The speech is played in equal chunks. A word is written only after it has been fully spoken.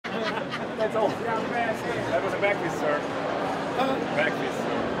That's all. That was a back fist, sir. Back fist,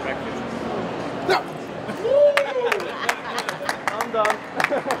 sir. Back fist. No! I'm done.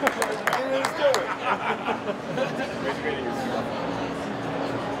 Let's do it.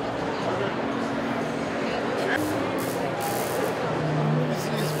 Let me see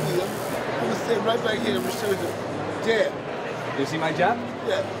his feet. I'm gonna stay right back here. I'm gonna show you the jab. You see my jab?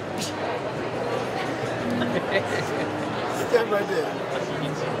 Yeah. Stand right there.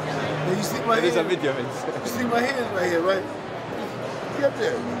 Now you see my hands? It is a video. You see my hands right here, right? Get up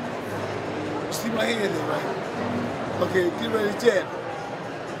there. You see my hands there, right? Okay, get ready to jab it.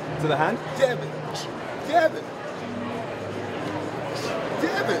 To the hand? Jab it. Jab it.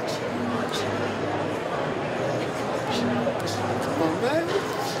 Jab it. Come on, man.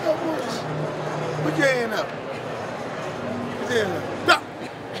 So much. Put your hand up. Put your hand up. Stop.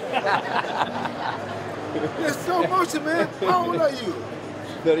 There's slow motion, man. How old are you?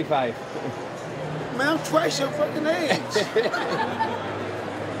 35. Man, I'm twice your fucking age.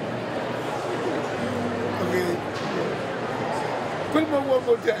 Okay. Put him on one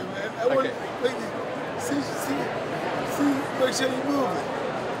more time, man. I want to see, make sure you move it.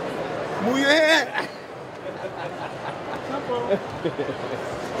 Move your hand. Come on.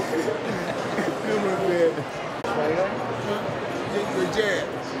 Come on, man. Your jab.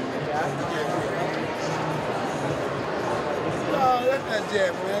 No, that's not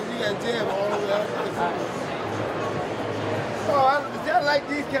jab, man. You got jab all the way out there. Oh, I like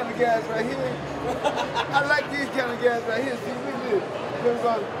these kind of guys right here. I like these kind of guys right here. See, look at this.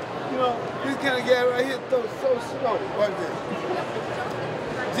 You know, these kind of guys right here throw so slow. Watch this.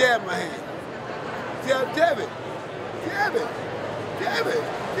 Jab my hand. Jab it. Jab it. Jab it. Jab it.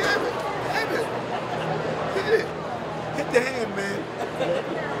 Jab it. Hit it. Hit the hand, man.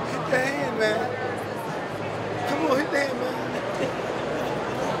 Hit the hand, man. Come on, hit the hand, man.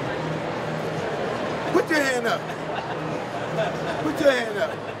 Put your hand up. Put your hand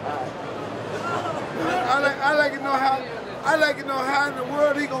up. I like to know how in the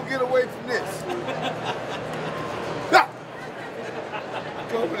world he gonna get away from this. Ah!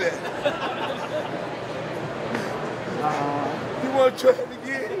 Go over there. You wanna try it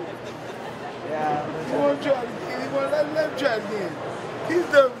again? Yeah. You wanna try it again? You wanna let him try it again? He's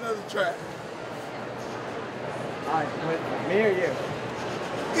done another try. Alright, me or you?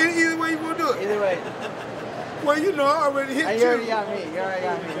 Either way you wanna do it. Either way. Well, you know, I already hit you. You already got me. You already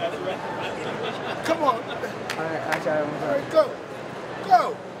got me. Come on. Alright, I'll try one more. All right, go.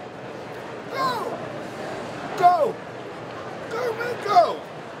 Go. Go. Go. Go, man, go.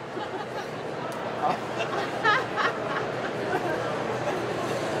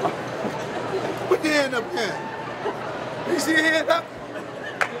 Put your hand up here. You see your hand up?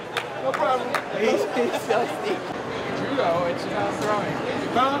 No problem. He's so sneaky. Judo, it's about throwing.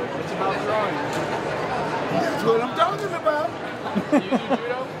 Huh? It's about throwing. That's what I'm talking about. You do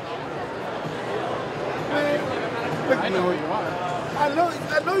judo? Man, look, I know what you want. I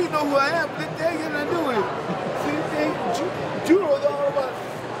know you know who I am, but they ain't gonna do it. See, judo's all about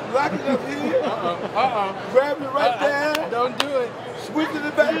locking up here, grabbing it right there, Don't do it. switching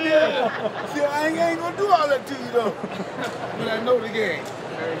it back there. See, I ain't gonna do all that to you though. But I know the game.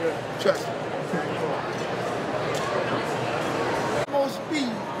 Very good. Trust me. More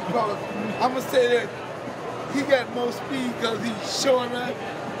speed, because I'm gonna say that he got more speed because he's showing up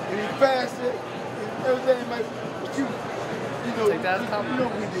and he's faster and everything. But you know, Take that as a compliment. You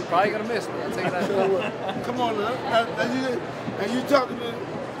know we do. Probably gonna miss me. I'll take it as a So, compliment. come on now. And you talking to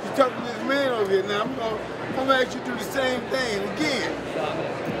this man over here now. I'm gonna ask you to do the same thing again.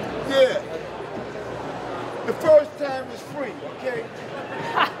 Yeah. The first time is free, okay?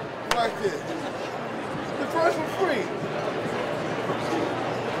 Like this. The first one's free.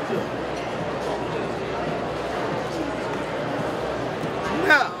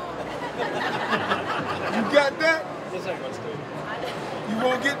 Now, you got that? Just like what's good. You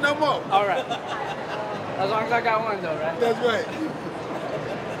won't get no more. All right. As long as I got one though, right? That's right.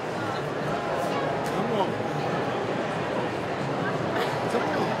 Come on. Come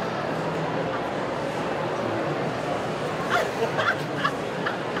on.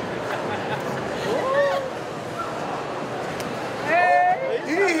 Hey!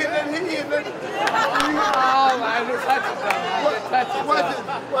 He hit it. Oh, I just touched it though. I just touched it. Watch this.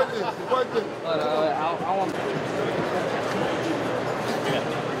 I want.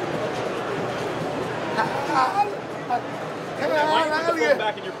 Why don't you put the phone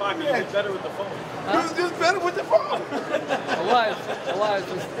back in your pocket? Yeah. It's better with the phone. It's just better with the phone. It was.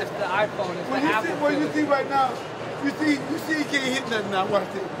 If the iPhone is the Apple. What you see right now, you see he can't hit nothing now.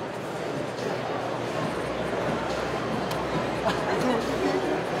 Watch this.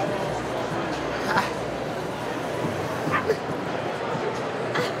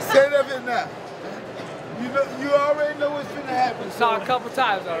 a couple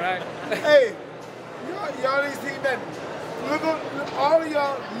times, all right? Hey, y'all ain't seen nothing. Look on, all of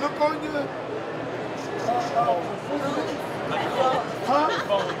y'all, look on your,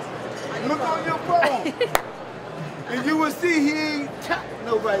 look on your phone. And you will see he ain't tapped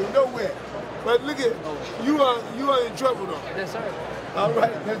nobody, nowhere. But look at, you are in trouble though. Yes, sir. All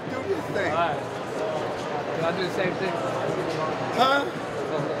right, let's do this thing. All right. Do I do the same thing? Huh?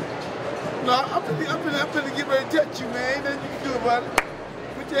 No, I'm finna get ready to touch you, man. Ain't nothing you can do about it.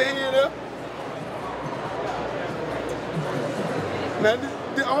 Put your hand up. Now,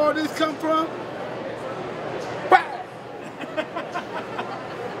 did all this come from? Bah!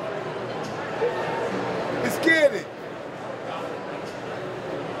 It scared it.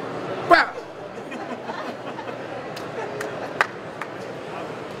 Bah!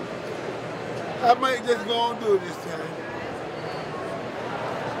 I might just go on and do it this time.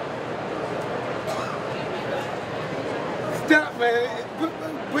 Stop, man.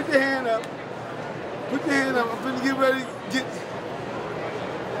 Put your hand up. Put your hand up. I'm finna get ready to get.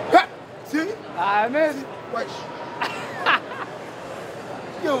 Ha! See? I missed it. Watch.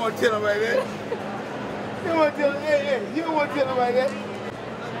 You don't want to tell him like that. You don't want to tell him, hey, you don't want to tell him like that.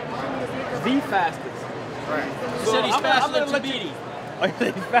 The fastest. Right. You said he's faster than Tabiti.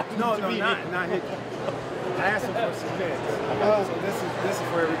 No, not him. I asked him for some minutes. So this is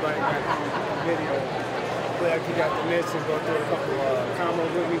for everybody got a video. Glad you got the minutes and go through a couple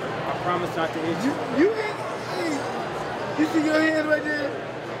combos with me. I promise not to hit you. You ain't, hey, you see your hand right there?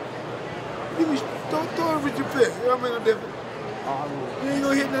 Don't throw it with your fist. You don't make no difference. You ain't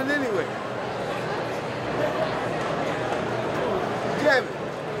gonna hit nothing anyway. Jab it.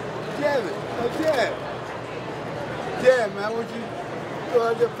 Jab it. Oh, jab. Jab, man. I want you to throw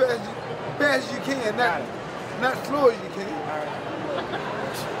out there fast as you can. Not slow as you can.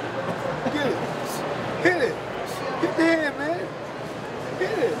 Get it. Hit it. Hit the hand, man.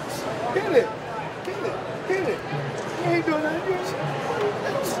 Hit it. Hit it. Hit it. Hit it. You ain't doing nothing.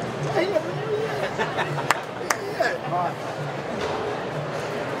 Hey, yeah.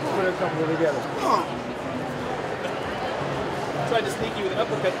 Put a couple together. Tried to sneak you with an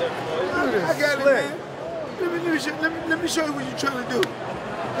uppercut there, Floyd. I got it, man. Let me show you what you're trying to do.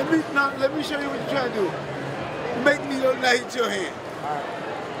 Let me show you what you're trying to do. Make me not hit your hand. All right.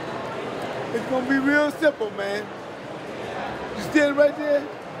 It's gonna be real simple, man. You stand right there.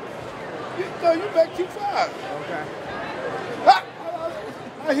 No, you back too far. Okay. Ha!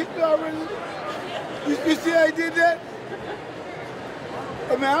 I hit you already. You see how I did that?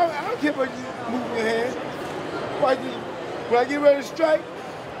 I mean, I don't care about you moving your hand. When I get ready to strike,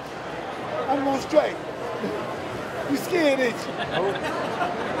 I'm gonna strike. You scared, ain't you?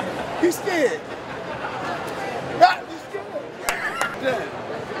 You scared. Ah, you scared. Yeah.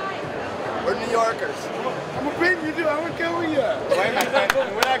 We're New Yorkers. I'm gonna bring you, dude. I don't care where you are.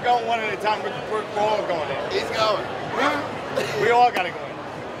 We're not going one at a time. We're all going in. He's going. Huh? We all got to go in.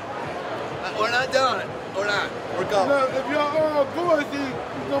 We're not doing it. We're not. We're going. No, if y'all all going, then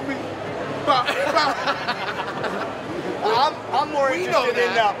it's gonna be pop, pop. I'm more We know interested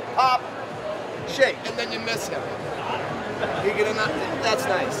in that. pop, shake, and then you miss him. You get him out. That's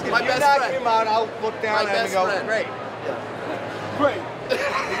nice. My If you best knock friend. him out, I'll look down My at him and best go, friend. great. Great.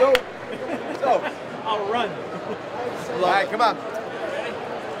 Go. So, I'll run. all right, come on.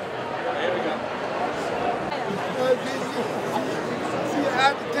 See, I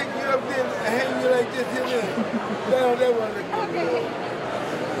have to take you up there and hang you like this here. That one look good.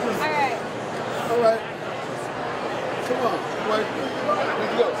 Alright. All right. Come on.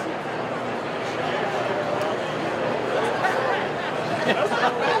 Let's go.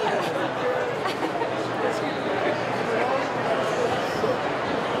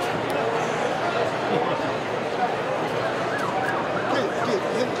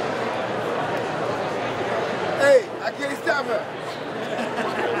 Hey, I can't stop her.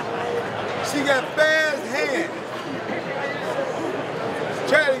 She got fast hands.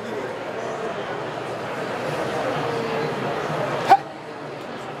 Try to get it.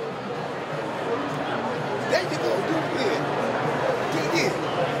 There you go. Do it again. Do it again.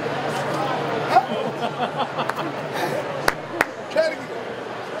 Huh? Try to get it.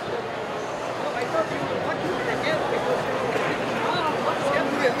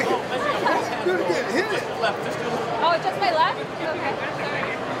 Do it again. Hit it. Oh, just my left? Okay.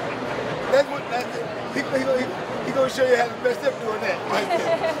 That's what. He gonna show you how to mess up doing that. Right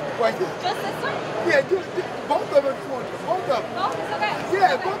there. Right there. Just this one? Yeah, do both of them if you want to. Both of them. Oh, it's okay.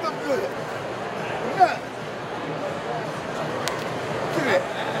 Yeah, both of them good. Yeah.